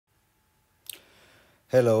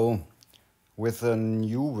Hello. With a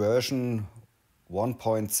new version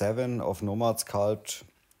 1.7 of Nomad Sculpt,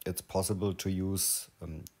 it's possible to use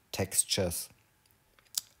textures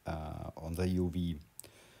on the UV.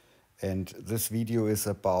 And this video is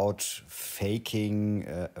about faking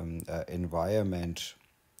environment,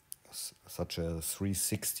 such a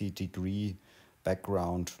 360-degree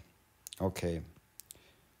background. Okay,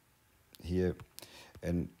 here.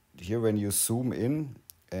 And here when you zoom in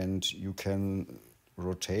and you can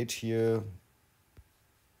rotate here,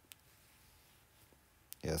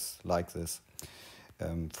 yes, like this.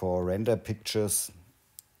 For render pictures,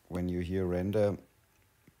 when you hear render,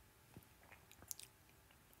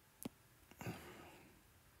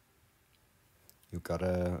 you got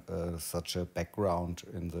such a background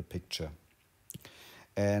in the picture.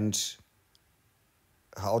 And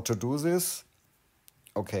how to do this?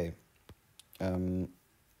 Okay,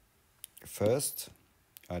 first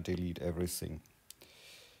I delete everything.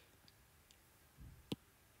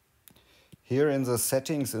 Here in the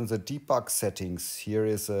settings, in the debug settings, here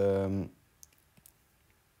is a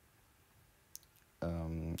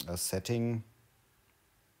setting.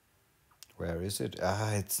 Where is it?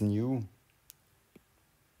 It's new.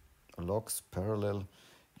 Logs parallel.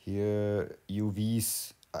 Here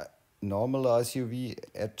UVs. Normalize UV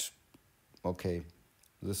at, okay,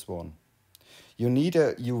 this one. You need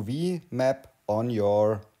a UV map on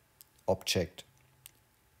your object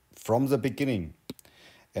from the beginning.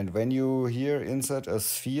 And when you here insert a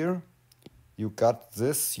sphere, you got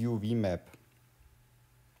this UV map.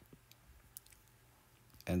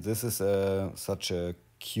 And this is such a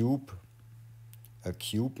cube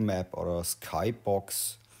map, or a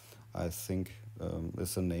skybox, I think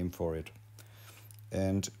is the name for it.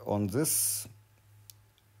 And on this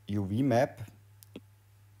UV map,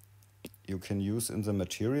 you can use in the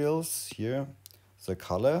materials here the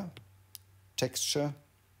color, texture,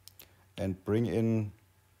 and bring in,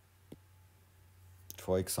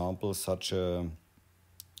 for example, such a,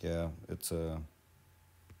 it's a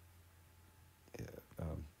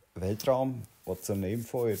Weltraum, what's the name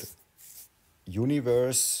for it?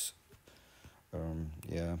 Universe,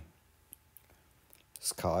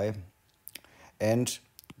 sky. And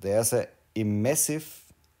there's a emissive,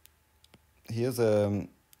 here's the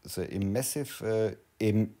emissive,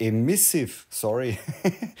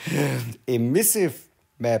 emissive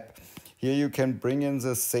map. Here you can bring in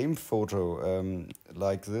the same photo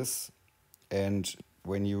like this, and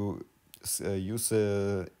when you use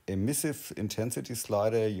the emissive intensity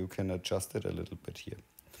slider, you can adjust it a little bit here.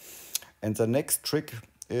 And the next trick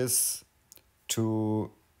is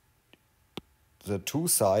to the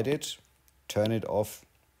two-sided, turn it off,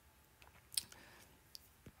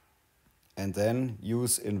 and then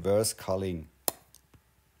use inverse culling.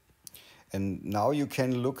 And now you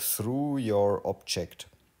can look through your object.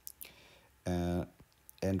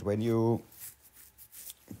 And when you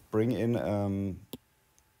bring in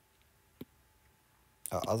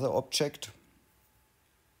another object,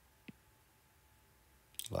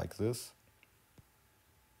 like this,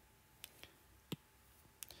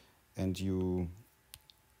 and you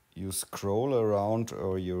scroll around,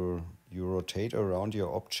 or you rotate around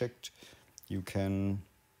your object, you can,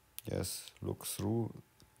 yes, look through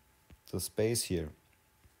the space here.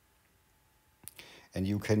 And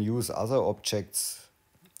you can use other objects,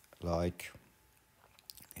 like,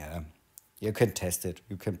 you can test it,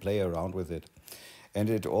 you can play around with it. And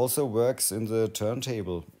it also works in the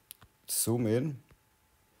turntable. Zoom in,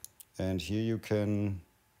 and here you can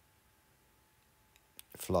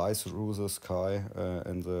fly through the sky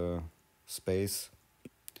and the space.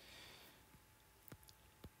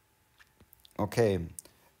 Okay,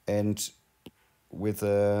 and with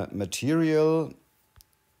the material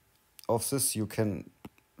of this, you can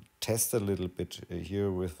test a little bit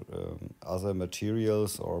here with other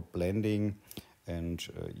materials or blending, and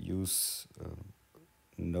use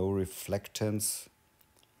no reflectance,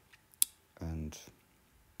 and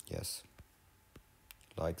yes,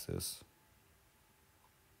 like this.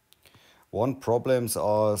 One problems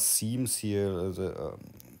are seams here, the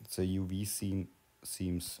UV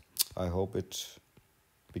seams. I hope it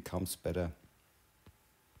becomes better.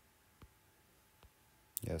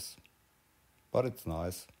 Yes, but it's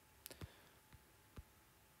nice.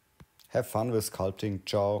 Have fun with sculpting.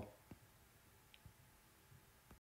 Ciao.